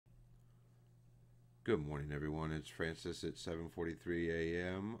Good morning, everyone. It's Francis at 7:43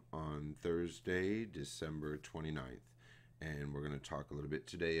 a.m. on Thursday, December 29th. And we're going to talk a little bit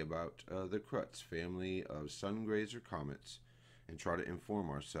today about the Kruetz family of sun grazer comets and try to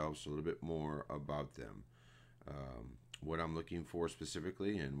inform ourselves a little bit more about them. What I'm looking for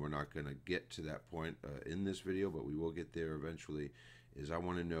specifically, and we're not going to get to that point in this video, but we will get there eventually, is I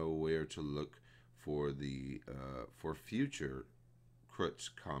want to know where to look for for future Kruetz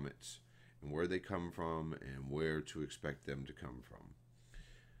comets and where they come from and where to expect them to come from.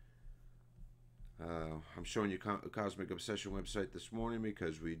 I'm showing you a Cosmic Obsession website this morning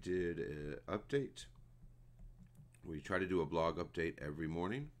because we did an update. We try to do a blog update every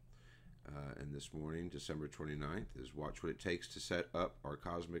morning. And this morning, December 29th, is Watch What It Takes to Set Up Our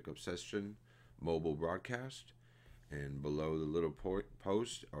Cosmic Obsession mobile broadcast. And below the little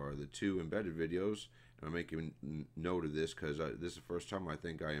post are the two embedded videos. And I'm making note of this because this is the first time I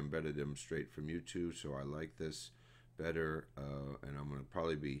think I embedded them straight from YouTube, so I like this better. And I'm going to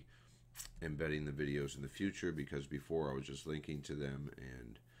probably be embedding the videos in the future because before I was just linking to them,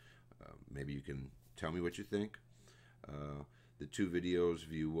 and maybe you can tell me what you think. The two videos,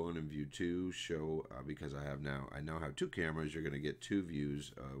 view 1 and view 2, show because I now have two cameras. You're going to get two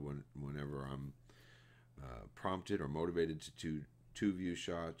views whenever I'm prompted or motivated to two view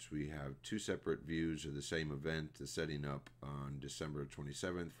shots. We have two separate views of the same event, the setting up on December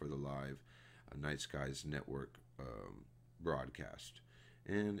 27th for the live Night Skies Network broadcast.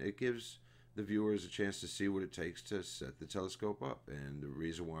 And it gives the viewers a chance to see what it takes to set the telescope up. And the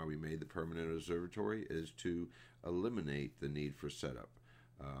reason why we made the permanent observatory is to eliminate the need for setup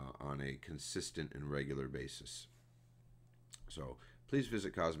on a consistent and regular basis. So please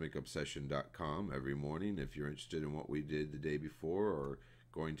visit CosmicObsession.com every morning if you're interested in what we did the day before or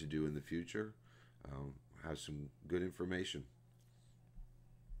going to do in the future. Have some good information.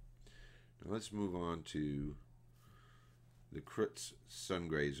 Now let's move on to the Kruetz sun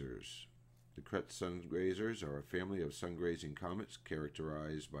grazers. The Kruetz sun grazers are a family of sun-grazing comets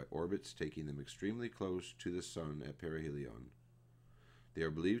characterized by orbits taking them extremely close to the sun at perihelion. They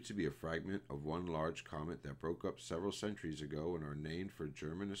are believed to be a fragment of one large comet that broke up several centuries ago and are named for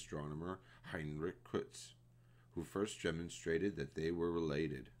German astronomer Heinrich Kruetz, who first demonstrated that they were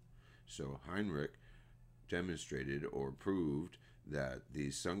related. So Heinrich demonstrated or proved that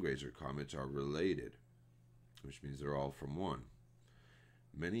these sun-grazer comets are related, which means they're all from one.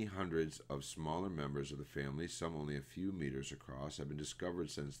 Many hundreds of smaller members of the family, some only a few meters across, have been discovered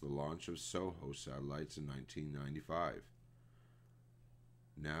since the launch of SOHO satellites in 1995.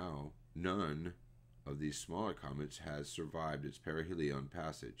 Now, none of these smaller comets has survived its perihelion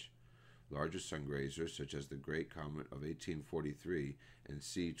passage. Larger sun-grazers, such as the Great Comet of 1843 and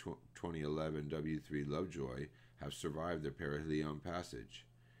C2011 W3 Lovejoy, have survived their perihelion passage.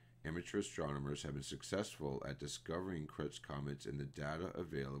 Amateur astronomers have been successful at discovering Kruetz comets in the data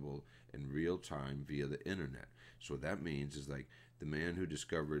available in real time via the internet. So what that means is like the man who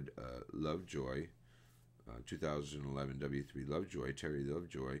discovered Lovejoy, 2011 W3 Lovejoy, Terry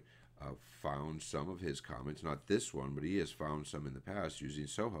Lovejoy, found some of his comets, not this one, but he has found some in the past using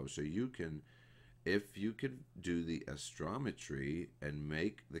SOHO. So you can, if you can do the astrometry and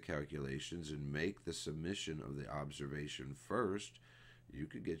make the calculations and make the submission of the observation first, you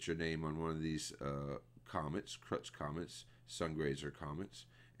could get your name on one of these comets, Kruetz comets, sun-grazer comets,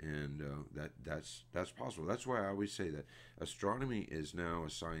 and that's possible. That's why I always say that astronomy is now a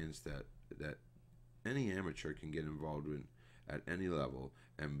science that any amateur can get involved in at any level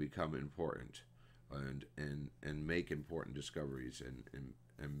and become important and make important discoveries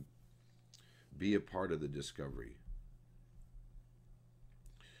and be a part of the discovery.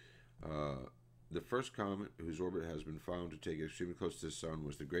 The first comet whose orbit has been found to take extremely close to the sun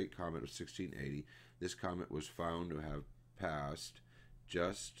was the Great Comet of 1680. This comet was found to have passed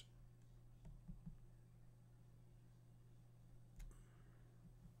just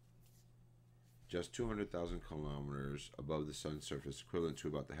 200,000 kilometers above the sun's surface, equivalent to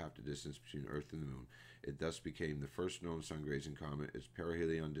about half the distance between Earth and the Moon. It thus became the first known sun-grazing comet. Its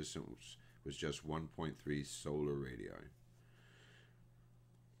perihelion distance was just 1.3 solar radii.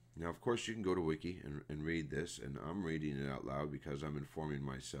 Now, of course, you can go to Wiki and read this, and I'm reading it out loud because I'm informing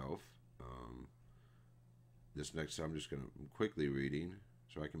myself. This next, I'm just going to quickly reading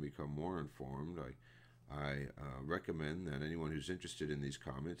so I can become more informed. I recommend that anyone who's interested in these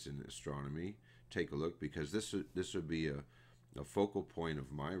comets and astronomy take a look because this would be a focal point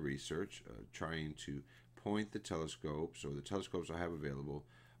of my research, trying to point the telescopes or the telescopes I have available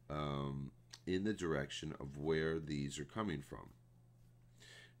in the direction of where these are coming from.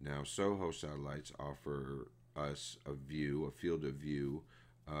 Now, SOHO satellites offer us a field of view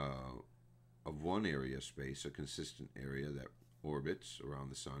of one area of space, a consistent area that orbits around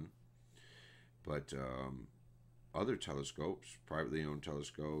the sun. But other telescopes, privately owned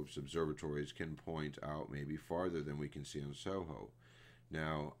telescopes, observatories can point out maybe farther than we can see on SOHO.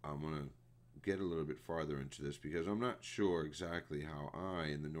 Now, I'm going to get a little bit farther into this because I'm not sure exactly how I,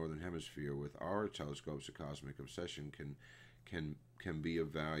 in the Northern Hemisphere, with our telescopes of cosmic obsession, can be of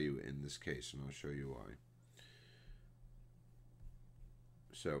value in this case, and I'll show you why.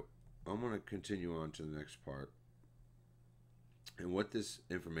 So, I'm going to continue on to the next part. And what this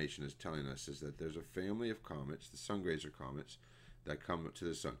information is telling us is that there's a family of comets, the sun grazer comets, that come to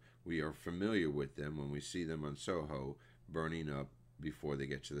the sun. We are familiar with them when we see them on SOHO burning up before they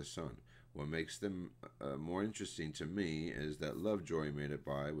get to the sun. What makes them more interesting to me is that Lovejoy made it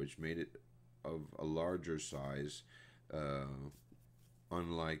by, which made it of a larger size,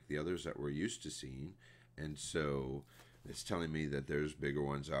 unlike the others that we're used to seeing. And so it's telling me that there's bigger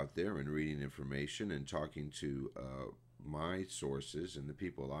ones out there, and reading information and talking to my sources and the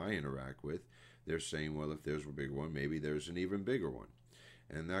people I interact with, they're saying, well, if there's a bigger one, maybe there's an even bigger one.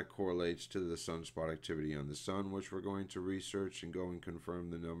 And that correlates to the sunspot activity on the sun, which we're going to research and go and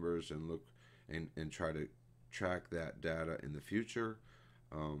confirm the numbers and look and try to track that data in the future.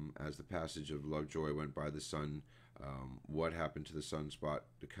 As the passage of Lovejoy went by the sun, what happened to the sunspot,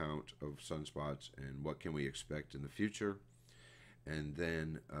 the count of sunspots, and what can we expect in the future. And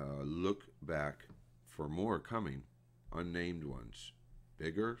then look back for more coming, unnamed ones,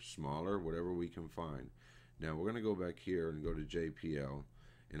 bigger, smaller, whatever we can find. Now we're going to go back here and go to JPL,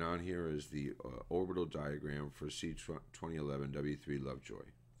 and on here is the orbital diagram for C2011 W3 Lovejoy.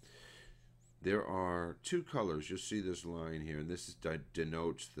 There are two colors. You'll see this line here, and this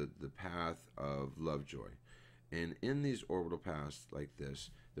denotes the path of Lovejoy. And in these orbital paths like this,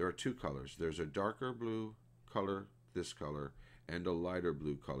 there are two colors. There's a darker blue color, this color, and a lighter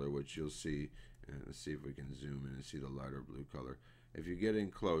blue color, which you'll see. And let's see if we can zoom in and see the lighter blue color. If you get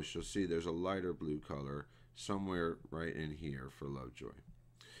in close, you'll see there's a lighter blue color somewhere right in here for Lovejoy.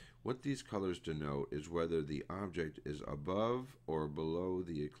 What these colors denote is whether the object is above or below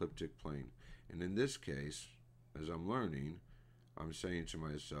the ecliptic plane. And in this case, as I'm learning, I'm saying to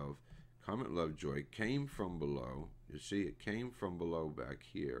myself, Comet Lovejoy came from below. You see, it came from below back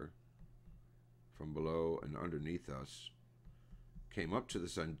here, from below and underneath us, came up to the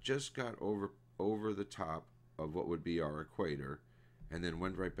sun, just got over the top of what would be our equator, and then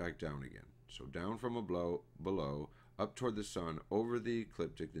went right back down again. So down from below, up toward the sun, over the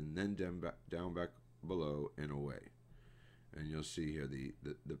ecliptic, and then down back below and away. And you'll see here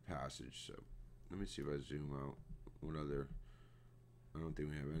the passage. So let me see if I zoom out. What other? I don't think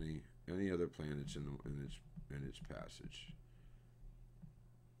we have any other planets in its passage.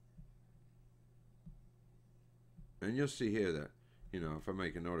 And you'll see here that, if I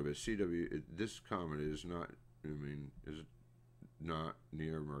make a note of it, this comet is not, is not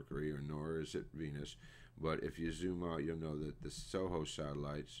near Mercury, or nor is it Venus. But if you zoom out, you'll know that the SOHO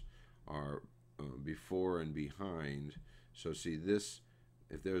satellites are before and behind. So see this,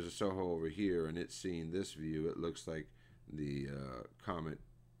 if there's a SOHO over here and it's seeing this view, it looks like the comet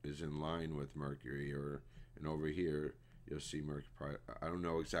is in line with Mercury, and over here you'll see Mercury. I don't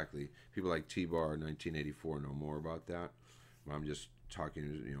know exactly. People like T-Bar 1984 know more about that. But I'm just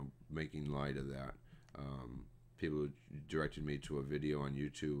talking, making light of that. People directed me to a video on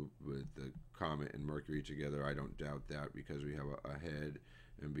YouTube with the comet and Mercury together. I don't doubt that, because we have a head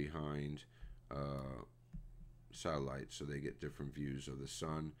and behind satellites, so they get different views of the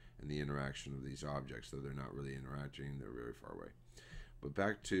sun and the interaction of these objects, though they're not really interacting, they're very far away. But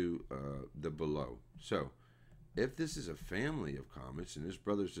back to the below. So if this is a family of comets and his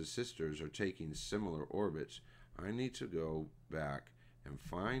brothers and sisters are taking similar orbits, I need to go back and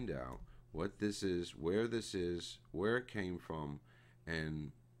find out what this is, where it came from,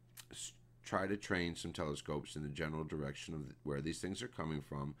 and try to train some telescopes in the general direction of where these things are coming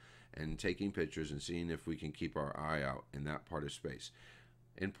from, and taking pictures and seeing if we can keep our eye out in that part of space.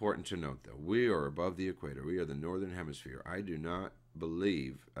 Important to note, though, we are above the equator. We are the northern hemisphere. I do not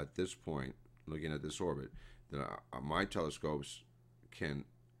believe at this point, looking at this orbit, that my telescopes can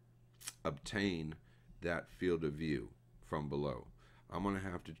obtain that field of view from below. I'm going to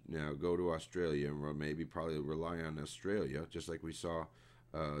have to now go to Australia, and probably rely on Australia, just like we saw.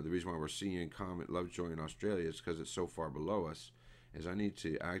 The reason why we're seeing Comet Lovejoy in Australia is because it's so far below us, is I need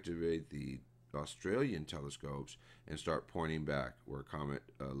to activate the Australian telescopes and start pointing back where Comet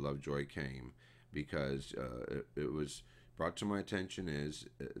Lovejoy came, because it was brought to my attention is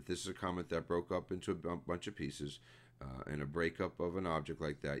if this is a comet that broke up into a bunch of pieces, and a breakup of an object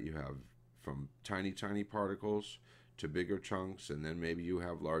like that, you have from tiny particles to bigger chunks, and then maybe you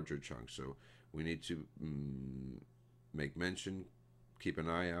have larger chunks. So we need to make mention, keep an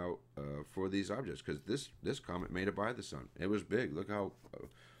eye out for these objects, because this comet made it by the sun. It was big. Look how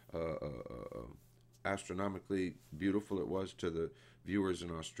astronomically beautiful it was to the viewers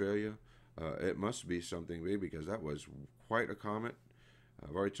in Australia. It must be something big, because that was quite a comet.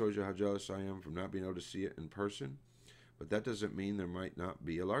 I've already told you how jealous I am from not being able to see it in person. But that doesn't mean there might not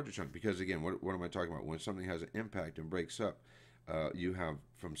be a larger chunk, because again, what am I talking about? When something has an impact and breaks up, you have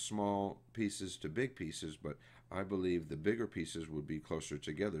from small pieces to big pieces, but I believe the bigger pieces would be closer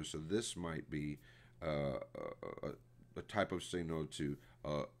together. So this might be a type of signal to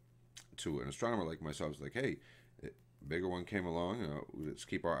an astronomer like myself. It's like, hey, bigger one came along. Let's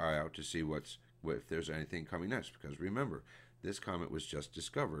keep our eye out to see if there's anything coming next. Because remember, this comet was just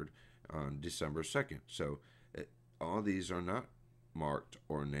discovered on December 2nd. So all these are not marked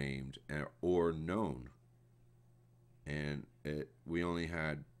or named or known. And we only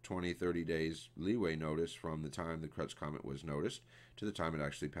had 20, 30 days leeway notice from the time the Kruetz Comet was noticed to the time it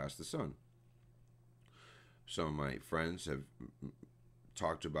actually passed the sun. Some of my friends have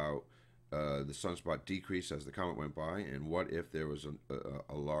talked about the sunspot decrease as the comet went by, and what if there was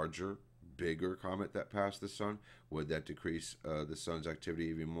a larger, bigger comet that passed the sun? Would that decrease the sun's activity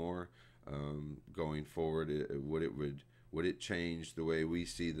even more? Going forward, would it change the way we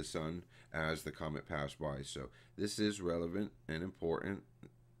see the sun as the comet passed by? So this is relevant and important.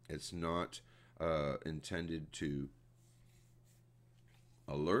 It's not intended to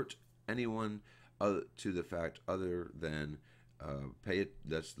alert anyone to the fact other than pay it.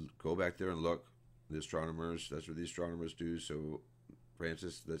 Let's go back there and look. The astronomers, that's what the astronomers do. So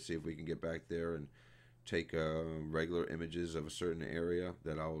Francis, let's see if we can get back there and take regular images of a certain area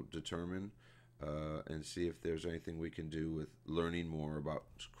that I'll determine, and see if there's anything we can do with learning more about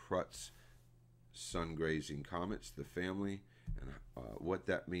Kruetz sun-grazing comets, the family, and what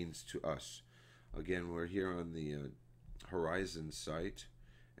that means to us. Again, we're here on the Horizon site,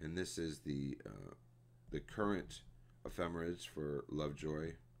 and this is the current ephemerides for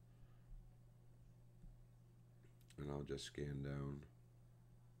Lovejoy. And I'll just scan down.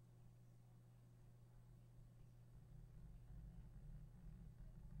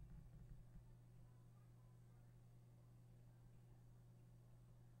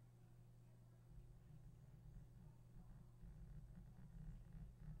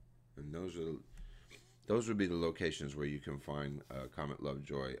 And those would be the locations where you can find Comet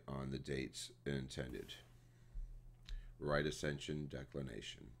Lovejoy on the dates intended. Right ascension,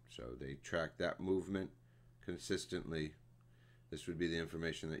 declination. So they track that movement consistently. This would be the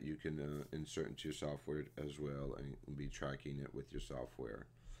information that you can insert into your software as well, and be tracking it with your software.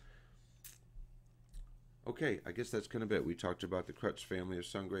 Okay, I guess that's kind of it. We talked about the Kruetz family of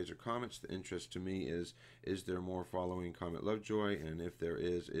sun-grazer comets. The interest to me is there more following Comet Lovejoy? And if there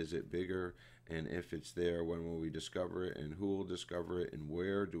is it bigger? And if it's there, when will we discover it? And who will discover it? And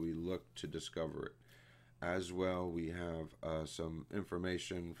where do we look to discover it? As well, we have some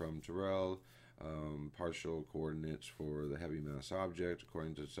information from Terrell, partial coordinates for the heavy mass object,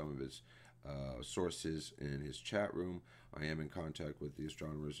 according to some of his sources in his chat room. I am in contact with the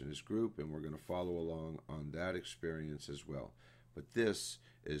astronomers in his group, and we're going to follow along on that experience as well. But this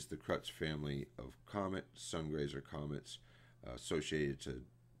is the Kruetz family of comet, sun-grazer comets, associated to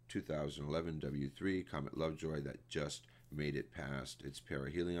 2011 W3 Comet Lovejoy, that just made it past its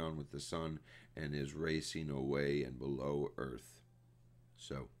perihelion with the sun and is racing away and below Earth.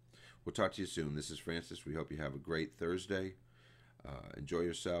 So we'll talk to you soon. This is Francis. We hope you have a great Thursday. Enjoy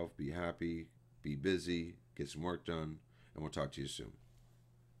yourself. Be happy. Be busy. Get some work done. And we'll talk to you soon.